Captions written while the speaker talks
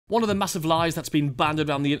One of the massive lies that's been banded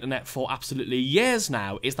around the internet for absolutely years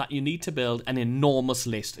now is that you need to build an enormous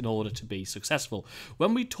list in order to be successful.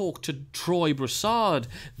 When we talked to Troy Broussard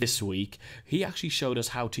this week, he actually showed us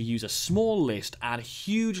how to use a small list at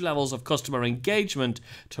huge levels of customer engagement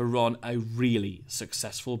to run a really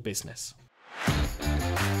successful business.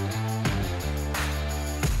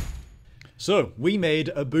 So, we made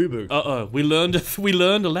a boo-boo. We learned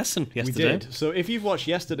a lesson yesterday. We did. So if you've watched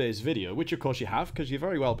yesterday's video, which of course you have, because you're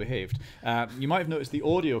very well behaved, you might have noticed the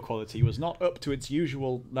audio quality was not up to its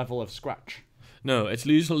usual level of scratch. No, its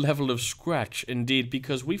usual level of scratch, indeed,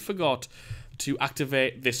 because we forgot to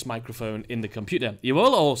activate this microphone in the computer. You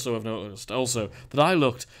will also have noticed also that I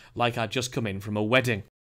looked like I'd just come in from a wedding.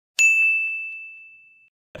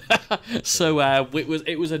 So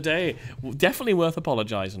it was a day definitely worth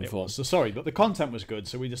apologising for. So sorry, but the content was good,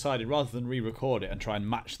 so we decided rather than re-record it and try and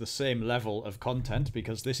match the same level of content,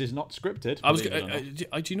 because this is not scripted.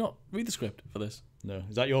 Do you not read the script for this? No,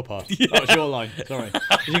 is that your part? Yeah. That was your line. Sorry.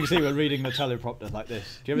 As you can see, we're reading the teleprompter like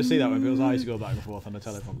this. Do you ever see that when people's eyes go back and forth on the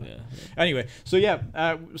teleprompter? Yeah. Anyway, so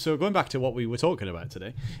yeah, so going back to what we were talking about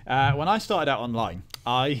today, when I started out online,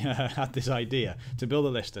 I had this idea to build a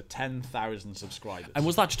list of 10,000 subscribers. And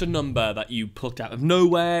was that just a number that you plucked out of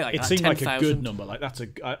nowhere? Like it seemed 10, like a good number. Like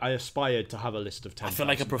I aspired to have a list of 10,000. I feel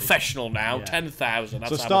like a professional now. Yeah. 10,000.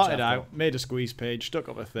 So started out, made a squeeze page, stuck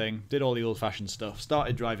up a thing, did all the old-fashioned stuff,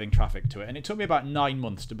 started driving traffic to it, and it took me about 9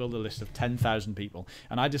 months to build a list of 10,000 people.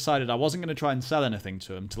 And I decided I wasn't going to try and sell anything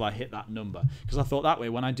to them till I hit that number, because I thought that way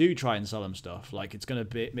when I do try and sell them stuff, like it's going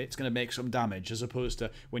to make some damage, as opposed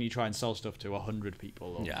to when you try and sell stuff to 100 people.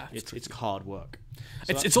 Or yeah, it's hard work.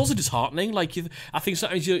 So it's also disheartening. Like I think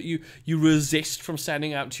sometimes you resist from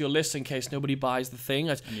sending out to your list in case nobody buys the thing.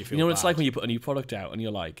 You know what it's like when you put a new product out and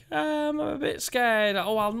you're like, I'm a bit scared.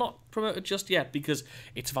 Oh, I'll not promote it just yet, because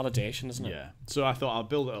it's validation, isn't it? Yeah. So I thought I'll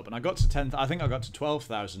build it up, and I got to 10. I think I got to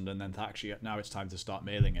 12,000, and then actually now it's time to start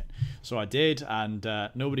mailing it. So I did, and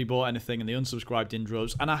nobody bought anything, and they unsubscribed in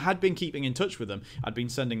droves. And I had been keeping in touch with them. I'd been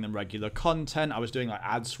sending them regular content. I was doing like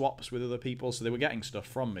ad swaps with other people, so they were getting stuff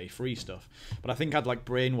from me, free stuff. But I think I'd like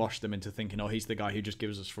brainwashed them into thinking, oh, he's the guy who just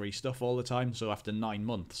gives us free stuff all the time. So after 9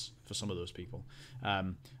 months, for some of those people,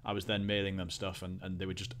 I was then mailing them stuff, and they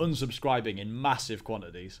were just unsubscribing in massive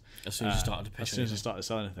quantities. As soon as you started to pitch as soon as I started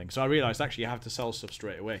selling anything. So I realised actually you have to sell stuff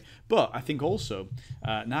straight away. But I think also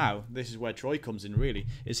now, this is where Troy comes in really,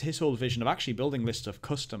 is his whole vision of actually building lists of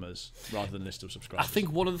customers rather than lists of subscribers. I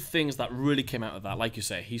think one of the things that really came out of that, like you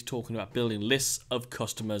say, he's talking about building lists of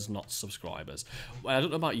customers, not subscribers. Well, I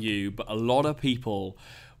don't know about you, but a lot of people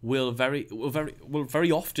will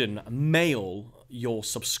very often mail your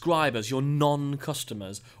subscribers, your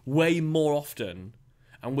non-customers, way more often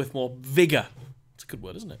and with more vigour. It's a good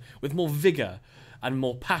word, isn't it? With more vigour and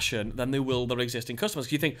more passion than they will their existing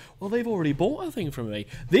customers. You think, well, they've already bought a thing from me.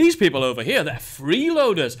 These people over here, they're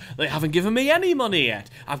freeloaders. They haven't given me any money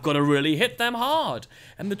yet. I've got to really hit them hard.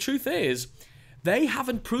 And the truth is, they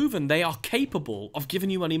haven't proven they are capable of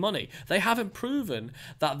giving you any money. They haven't proven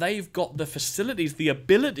that they've got the facilities, the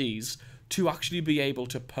abilities to actually be able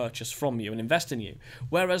to purchase from you and invest in you.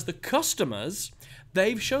 Whereas the customers,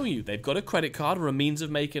 they've shown you they've got a credit card or a means of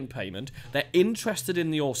making payment. They're interested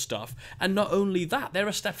in your stuff. And not only that, they're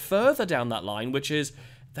a step further down that line, which is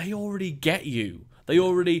they already get you. They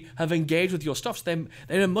already have engaged with your stuff. So they're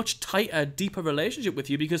in a much tighter, deeper relationship with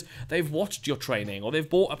you because they've watched your training or they've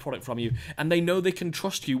bought a product from you and they know they can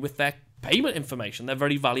trust you with their payment information, their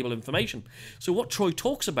very valuable information. So what Troy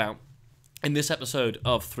talks about in this episode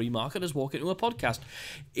of Three Marketers Walk Into a Podcast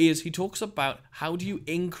is he talks about how do you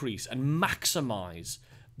increase and maximize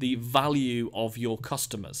the value of your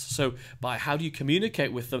customers. So by how do you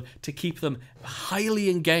communicate with them to keep them highly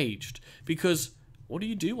engaged? Because what do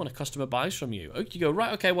you do when a customer buys from you? You go,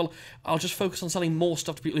 right, okay, well, I'll just focus on selling more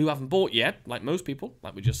stuff to people who haven't bought yet, like most people,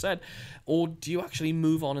 like we just said. Or do you actually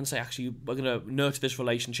move on and say, actually, we're going to nurture this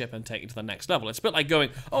relationship and take it to the next level? It's a bit like going,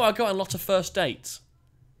 oh, I'll go on lots of first dates.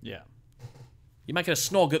 Yeah. You might get a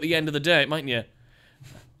snog at the end of the date, mightn't you?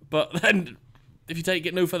 But then if you take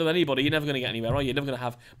it no further than anybody, you're never going to get anywhere, are you? You're never going to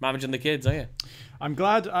have marriage and the kids, are you? I'm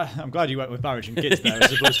glad you went with marriage and kids there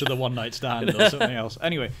as opposed to the one-night stand or something else.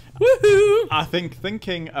 Anyway, woohoo! I think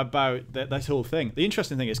thinking about this whole thing, the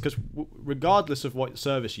interesting thing is because regardless of what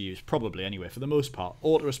service you use, probably anyway, for the most part,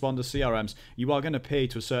 autoresponders, CRMs, you are going to pay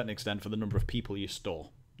to a certain extent for the number of people you store,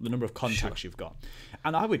 the number of contacts you've got.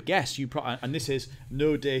 And I would guess you and this is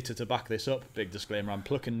no data to back this up, big disclaimer, I'm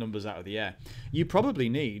plucking numbers out of the air. You probably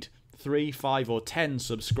need 3, 5, or 10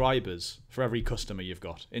 subscribers for every customer you've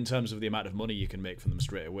got in terms of the amount of money you can make from them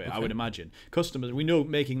straight away. I would imagine customers, we know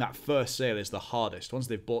making that first sale is the hardest. Once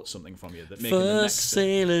they've bought something from you, that making the next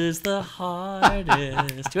sale is the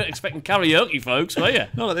hardest. You weren't expecting karaoke, folks, were you?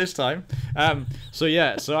 Not at this time.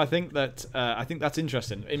 So I think that's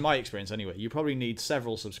interesting. In my experience, anyway, you probably need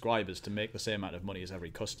several subscribers to make the same amount of money as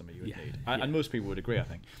every customer you would need, and most people would agree, I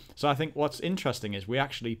think. So I think what's interesting is we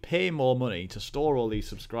actually pay more money to store all these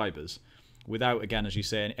subscribers without, again, as you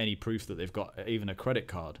say, any proof that they've got even a credit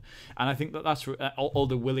card. And I think that's all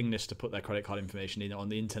the willingness to put their credit card information in on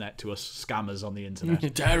the internet to us scammers on the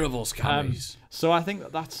internet. Terrible scammers. So I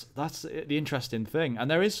think that's the interesting thing. And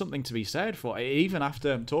there is something to be said for it. Even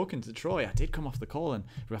after talking to Troy, I did come off the call and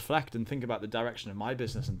reflect and think about the direction of my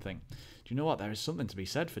business and think, do you know what? There is something to be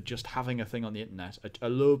said for just having a thing on the internet, a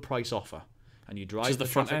low price offer. And you drive the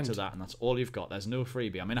traffic to that, and that's all you've got. There's no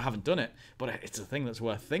freebie. I mean, I haven't done it, but it's a thing that's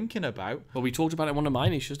worth thinking about. Well, we talked about it in one of my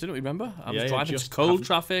niches, didn't we? Remember? I was driving just cold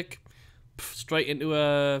traffic, straight into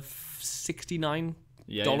a $69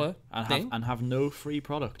 thing. And have no free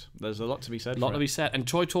product. There's a lot to be said. A lot to be said. And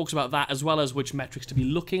Troy talks about that as well as which metrics to be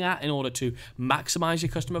looking at in order to maximize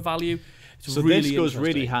your customer value. So really this goes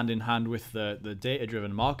really hand in hand with the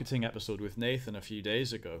data-driven marketing episode with Nathan a few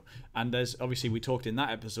days ago. And there's obviously, we talked in that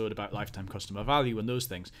episode about lifetime customer value and those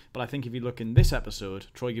things. But I think if you look in this episode,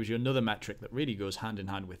 Troy gives you another metric that really goes hand in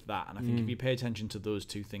hand with that. And I think if you pay attention to those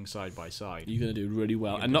two things side by side, you're going to do really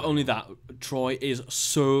well. And not only that, Troy is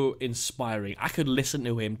so inspiring. I could listen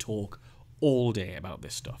to him talk all day about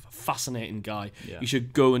this stuff. Fascinating guy. Yeah. You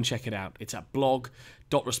should go and check it out. It's at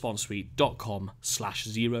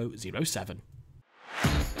blog.responsesuite.com/007.